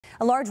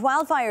Large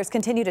wildfires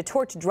continue to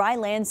torch dry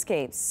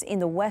landscapes in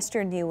the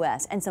western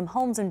U.S., and some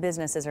homes and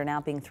businesses are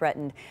now being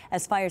threatened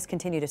as fires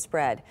continue to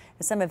spread.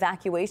 Some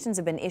evacuations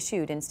have been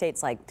issued in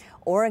states like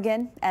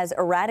Oregon as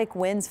erratic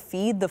winds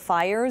feed the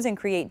fires and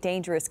create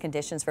dangerous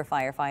conditions for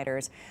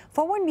firefighters.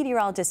 Former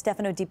meteorologist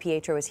Stefano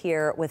DiPietro is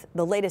here with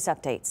the latest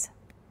updates.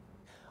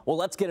 Well,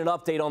 let's get an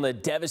update on the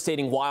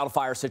devastating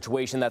wildfire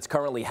situation that's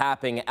currently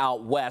happening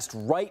out west.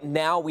 Right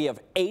now, we have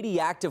 80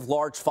 active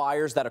large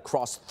fires that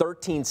across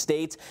 13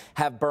 states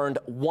have burned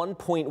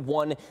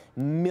 1.1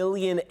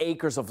 million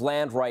acres of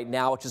land right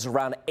now, which is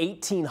around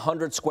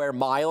 1,800 square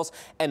miles.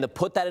 And to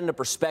put that into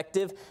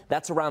perspective,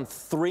 that's around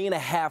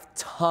 3.5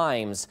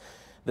 times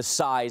the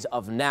size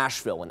of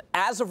Nashville. And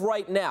as of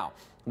right now,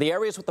 the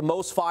areas with the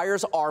most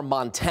fires are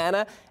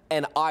Montana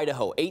and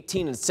Idaho,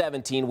 18 and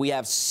 17. We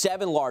have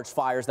 7 large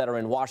fires that are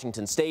in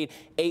Washington state,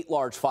 8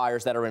 large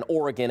fires that are in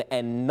Oregon,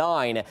 and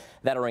 9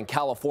 that are in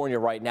California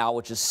right now,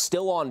 which is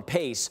still on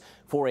pace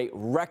for a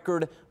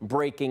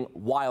record-breaking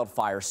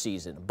wildfire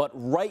season. But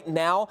right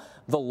now,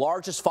 the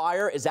largest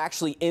fire is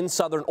actually in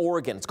southern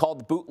Oregon. It's called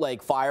the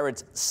Bootleg Fire.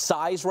 Its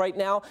size right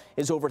now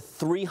is over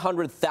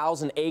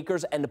 300,000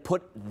 acres. And to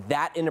put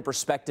that into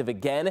perspective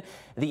again,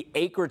 the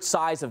acreage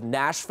size of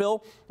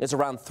Nashville is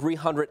around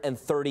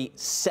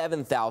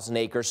 337,000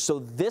 acres. So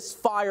this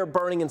fire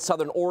burning in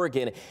southern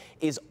Oregon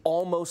is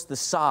almost the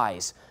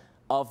size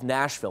of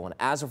Nashville. And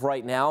as of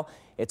right now,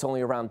 it's only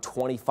around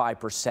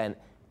 25%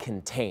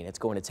 contain. It's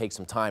going to take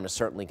some time to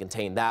certainly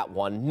contain that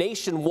one.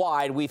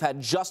 Nationwide, we've had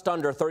just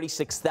under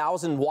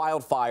 36,000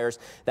 wildfires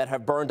that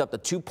have burned up to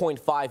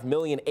 2.5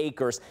 million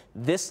acres.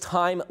 This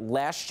time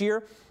last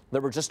year, there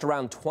were just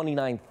around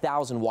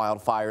 29,000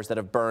 wildfires that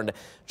have burned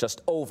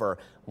just over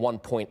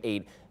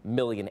 1.8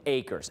 million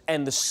acres.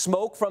 And the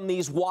smoke from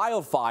these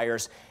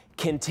wildfires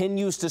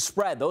continues to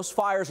spread. Those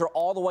fires are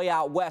all the way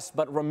out west,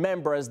 but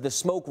remember, as the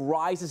smoke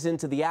rises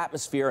into the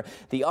atmosphere,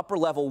 the upper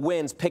level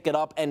winds pick it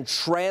up and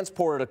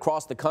transport it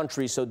across the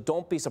country. So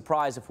don't be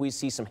surprised if we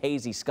see some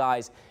hazy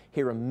skies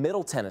here in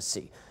Middle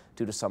Tennessee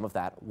due to some of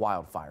that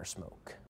wildfire smoke.